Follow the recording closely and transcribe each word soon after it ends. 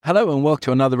Hello and welcome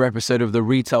to another episode of the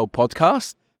Retail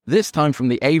Podcast, this time from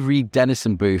the Avery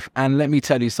Dennison booth. And let me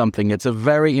tell you something, it's a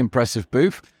very impressive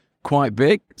booth, quite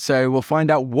big. So we'll find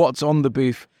out what's on the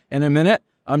booth in a minute.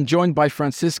 I'm joined by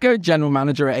Francisco, General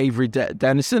Manager at Avery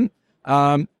Dennison.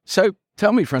 So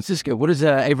tell me, Francisco, what is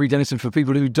Avery Dennison for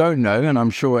people who don't know? And I'm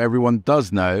sure everyone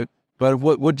does know, but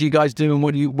what do you guys do and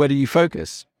where do you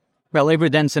focus? Well, Avery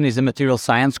Dennison is a material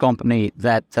science company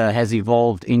that has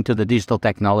evolved into the digital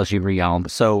technology realm.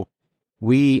 So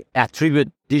we attribute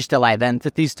digital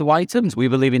identities to items. We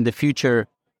believe in the future,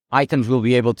 items will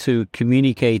be able to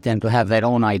communicate and to have their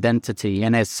own identity.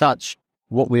 And as such,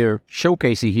 what we're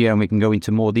showcasing here, and we can go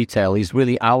into more detail, is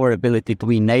really our ability to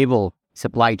enable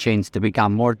supply chains to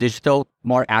become more digital,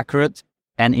 more accurate,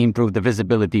 and improve the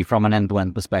visibility from an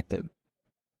end-to-end perspective.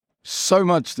 So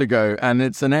much to go, and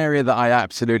it's an area that I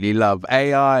absolutely love.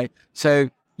 AI. So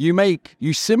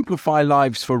you simplify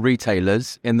lives for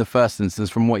retailers in the first instance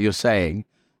from what you're saying.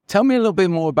 Tell me a little bit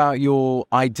more about your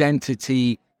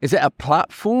identity. Is it a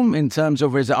platform in terms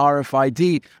of, is it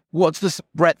RFID? What's the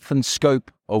breadth and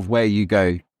scope of where you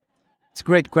go? It's a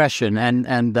great question.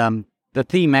 And the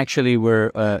theme actually we're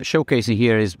showcasing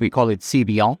here is, we call it See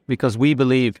Beyond, because we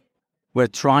believe we're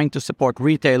trying to support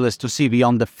retailers to see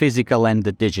beyond the physical and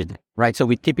the digital, right? So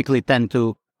we typically tend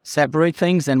to separate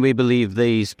things, and we believe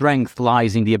the strength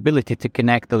lies in the ability to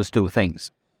connect those two things.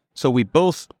 So we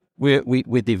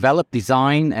develop,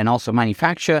 design, and also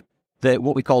manufacture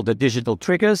what we call the digital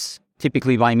triggers,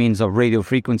 typically by means of radio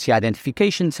frequency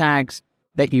identification tags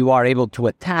that you are able to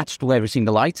attach to every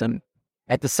single item.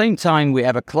 At the same time, we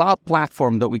have a cloud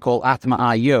platform that we call Atma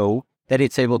IO, that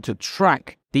it's able to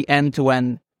track the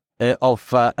end-to-end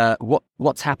of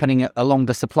what's happening along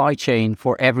the supply chain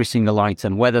for every single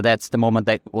item, whether that's the moment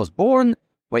that it was born,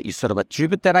 where you sort of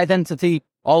attribute that identity,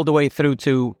 all the way through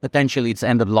to potentially its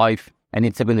end of life and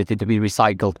its ability to be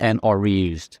recycled and or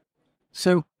reused.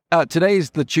 So today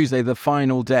is the Tuesday, the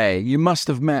final day. You must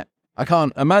have met, I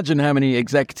can't imagine how many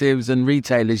executives and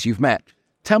retailers you've met.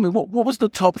 Tell me, what was the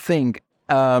top thing,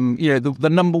 the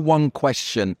number one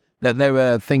question that they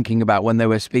were thinking about when they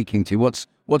were speaking to you?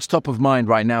 What's top of mind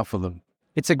right now for them?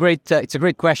 It's a great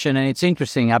question, and it's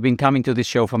interesting. I've been coming to this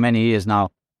show for many years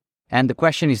now, and the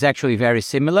question is actually very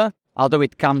similar, although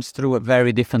it comes through a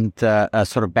very different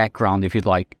sort of background, if you'd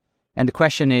like. And the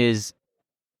question is,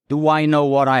 do I know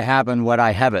what I have and what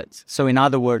I haven't? So in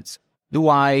other words, do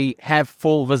I have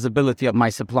full visibility of my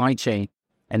supply chain?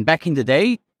 And back in the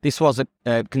day, this was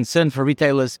a concern for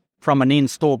retailers from an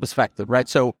in-store perspective, right?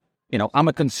 So, I'm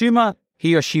a consumer.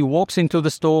 He or she walks into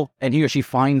the store and he or she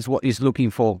finds what he's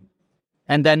looking for.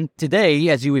 And then today,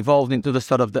 as you evolved into the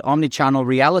sort of the omni-channel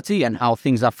reality and how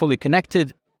things are fully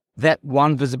connected, that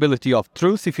one visibility of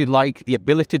truth, if you like, the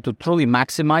ability to truly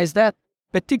maximize that,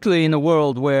 particularly in a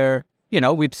world where,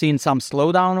 we've seen some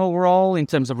slowdown overall in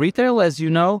terms of retail, as you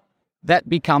know, that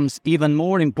becomes even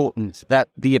more important, that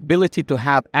the ability to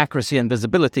have accuracy and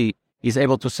visibility is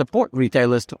able to support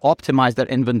retailers to optimize their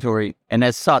inventory and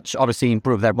as such, obviously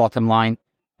improve their bottom line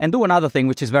and do another thing,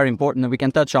 which is very important that we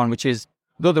can touch on, which is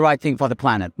do the right thing for the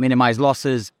planet, minimize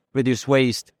losses, reduce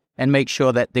waste, and make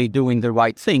sure that they're doing the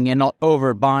right thing and not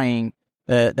overbuying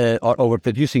or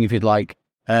overproducing, if you'd like,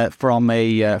 from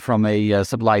a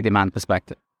supply-demand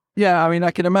perspective. Yeah, I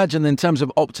can imagine in terms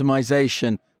of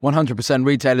optimization, 100%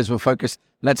 retailers will focus,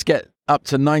 let's get up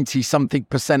to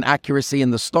 90-something% accuracy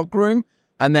in the stockroom,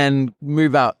 and then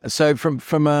move out. So from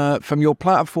your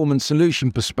platform and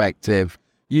solution perspective,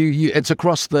 it's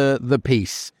across the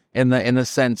piece in the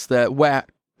sense that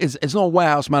it's not a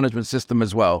warehouse management system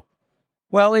as well.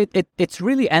 Well, it's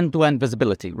really end-to-end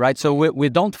visibility, right? So we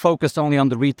don't focus only on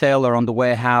the retail or on the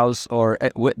warehouse, or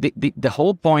the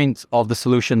whole point of the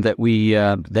solution that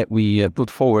we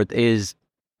put forward is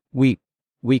we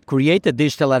create a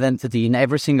digital identity in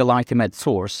every single item at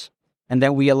source, and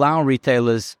then we allow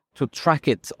retailers to track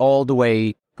it all the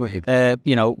way,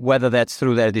 whether that's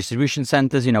through their distribution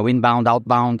centers, inbound,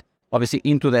 outbound, obviously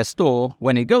into their store,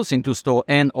 when it goes into store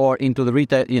and or into the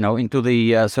retail, into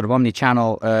the sort of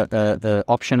omni-channel the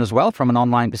option as well from an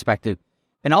online perspective.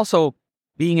 And also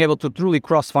being able to truly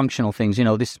cross-functional things,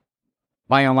 this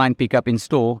buy online, pick up in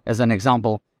store, as an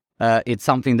example, it's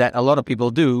something that a lot of people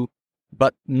do,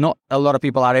 but not a lot of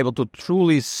people are able to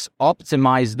truly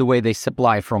optimize the way they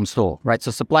supply from store, right?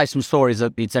 So supply from store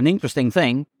it's an interesting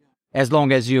thing, as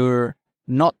long as you're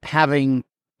not having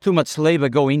too much labor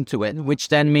go into it, which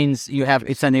then means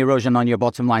it's an erosion on your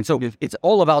bottom line. So it's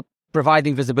all about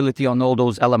providing visibility on all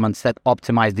those elements that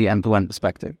optimize the end-to-end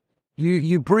perspective.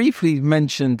 You briefly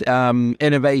mentioned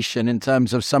innovation in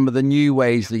terms of some of the new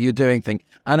ways that you're doing things.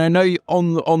 And I know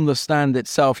on the stand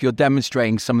itself, you're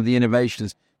demonstrating some of the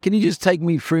innovations. Can you just take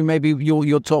me through maybe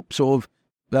your top sort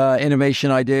of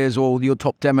innovation ideas or your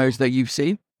top demos that you've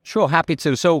seen? Sure, happy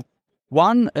to. So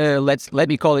one, let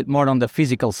me call it more on the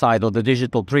physical side or the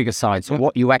digital trigger side. So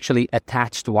what you actually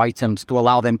attach to items to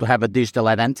allow them to have a digital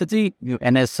identity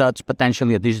and as such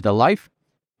potentially a digital life,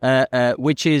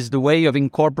 which is the way of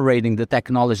incorporating the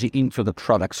technology into the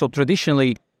product. So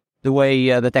traditionally, the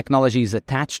way the technology is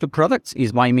attached to products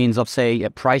is by means of, say,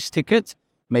 a price ticket,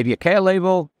 maybe a care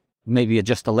label, maybe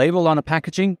just a label on a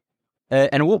packaging.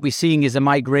 And what we're seeing is a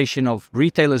migration of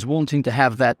retailers wanting to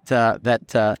have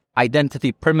that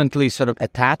identity permanently sort of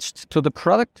attached to the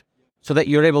product so that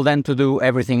you're able then to do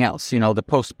everything else, the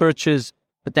post-purchase,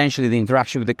 potentially the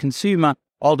interaction with the consumer,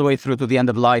 all the way through to the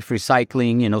end-of-life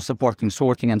recycling, supporting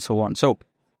sorting and so on. So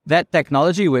that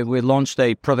technology, we launched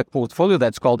a product portfolio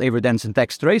that's called Avery Dennison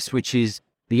TexTrace, which is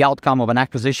the outcome of an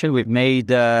acquisition we've made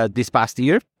this past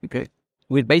year. Okay.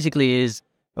 Which basically is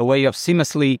a way of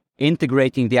seamlessly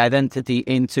integrating the identity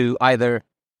into either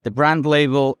the brand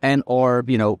label and or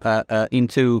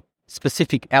into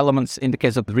specific elements, in the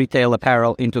case of the retail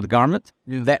apparel, into the garment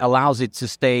that allows it to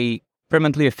stay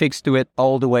permanently affixed to it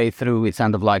all the way through its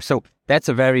end of life. So that's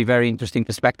a very, very interesting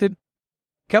perspective.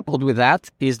 Coupled with that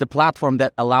is the platform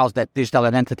that allows that digital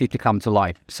identity to come to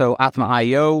life. So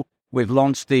Atma.io, we've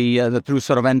launched the true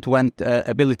sort of end-to-end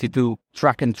ability to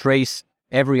track and trace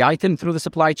every item through the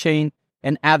supply chain,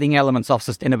 and adding elements of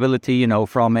sustainability,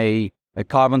 from a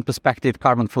carbon perspective,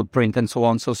 carbon footprint, and so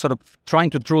on. So sort of trying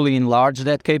to truly enlarge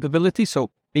that capability. So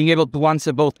being able to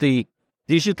answer both the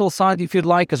digital side, if you'd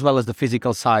like, as well as the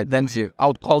physical side. Then I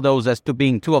would call those as to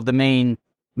being two of the main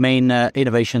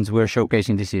innovations we're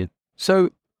showcasing this year. So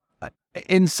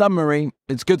in summary,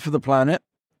 it's good for the planet.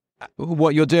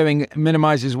 What you're doing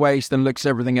minimizes waste and looks at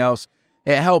everything else.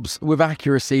 It helps with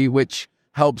accuracy, which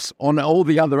helps on all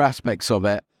the other aspects of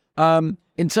it.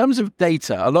 In terms of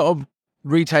data, a lot of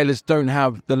retailers don't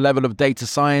have the level of data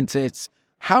scientists.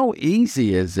 How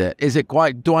easy is it?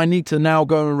 Do I need to now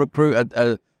go and recruit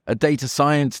a data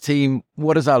science team?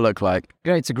 What does that look like?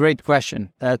 Yeah, it's a great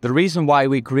question. The reason why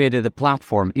we created the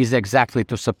platform is exactly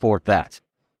to support that.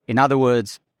 In other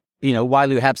words,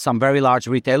 while you have some very large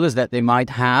retailers that they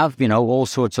might have, all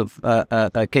sorts of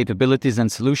capabilities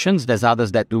and solutions, there's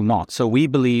others that do not. So we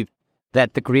believe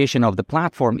that the creation of the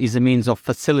platform is a means of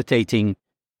facilitating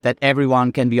that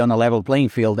everyone can be on a level playing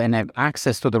field and have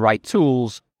access to the right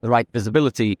tools, the right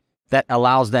visibility that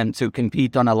allows them to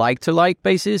compete on a like-to-like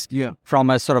basis from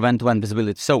a sort of end-to-end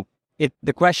visibility. So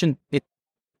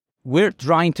we're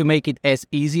trying to make it as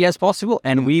easy as possible,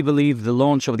 and we believe the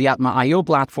launch of the Atma.io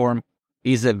platform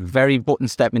is a very important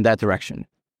step in that direction.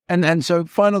 And so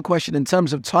final question, in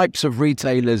terms of types of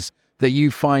retailers that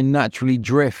you find naturally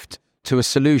drift to a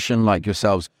solution like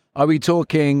yourselves, are we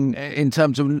talking in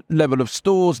terms of level of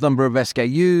stores, number of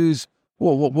SKUs?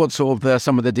 What sort of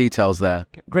some of the details there?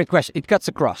 Great question. It cuts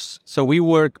across. So we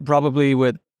work probably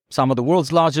with some of the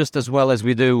world's largest, as well as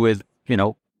we do with,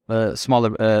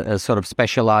 smaller sort of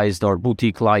specialized or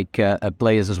boutique-like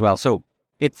players as well. So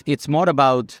it's more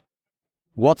about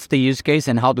what's the use case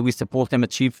and how do we support them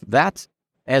achieve that,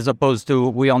 as opposed to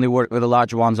we only work with the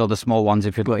large ones or the small ones,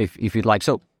 if you'd like.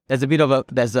 So there's a bit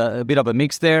of a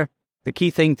mix there. The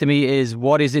key thing to me is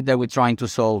what is it that we're trying to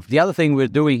solve? The other thing we're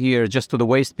doing here, just to the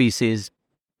waste piece, is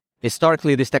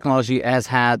historically this technology has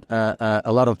had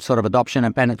a lot of sort of adoption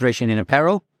and penetration in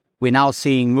apparel. We're now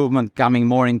seeing movement coming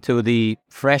more into the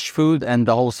fresh food and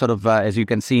the whole sort of, as you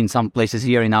can see in some places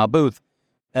here in our booth,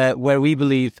 where we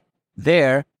believe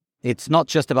there it's not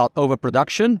just about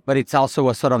overproduction, but it's also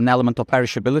a sort of an element of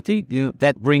perishability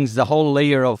that brings the whole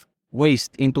layer of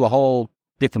waste into a whole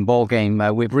different ball game.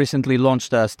 We've recently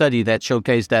launched a study that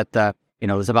showcased that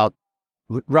there's about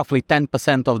roughly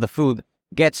 10% of the food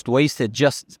gets wasted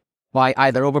just by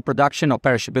either overproduction or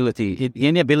perishability, the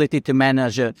inability to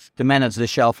manage the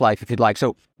shelf life, if you'd like.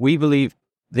 So we believe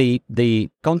the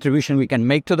contribution we can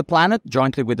make to the planet,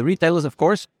 jointly with the retailers, of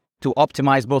course, to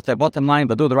optimize both their bottom line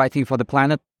but do the right thing for the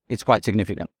planet, it's quite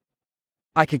significant.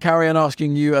 I could carry on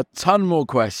asking you a ton more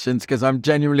questions because I'm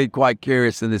genuinely quite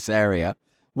curious in this area.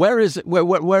 Where is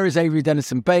Avery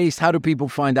Dennison based? How do people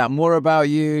find out more about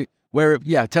you?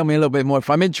 Tell me a little bit more. If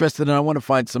I'm interested and I want to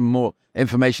find some more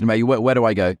information about you, where do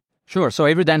I go? Sure. So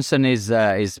Avery Dennison is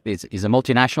a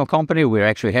multinational company. We're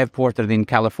actually headquartered in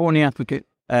California,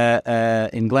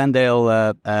 in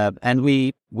Glendale, and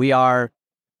we are,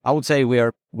 I would say,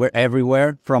 we're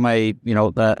everywhere from a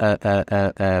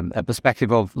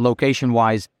perspective of location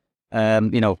wise.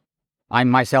 I'm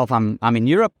in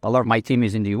Europe. A lot of my team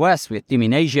is in the US. We have a team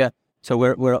in Asia. So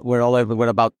we're all over. We're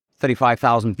about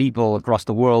 35,000 people across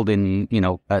the world in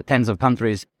tens of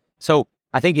countries. So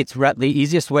I think it's the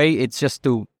easiest way. It's just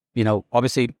to,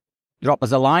 obviously drop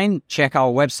us a line, check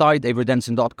our website,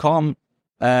 averydenison.com.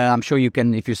 I'm sure you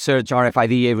can, if you search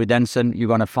RFID Avery Dennison, you're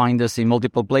going to find us in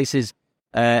multiple places.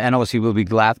 And obviously we'll be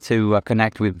glad to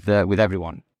connect with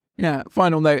everyone. Yeah,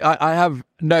 final note. I have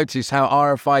noticed how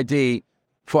RFID,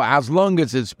 for as long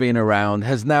as it's been around,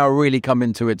 has now really come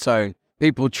into its own.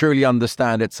 People truly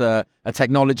understand it's a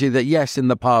technology that, yes, in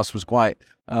the past was quite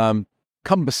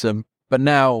cumbersome, but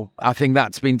now I think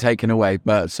that's been taken away.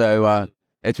 But so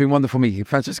it's been wonderful meeting you,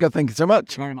 Francisco. Thank you so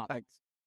much. Very much. Thanks.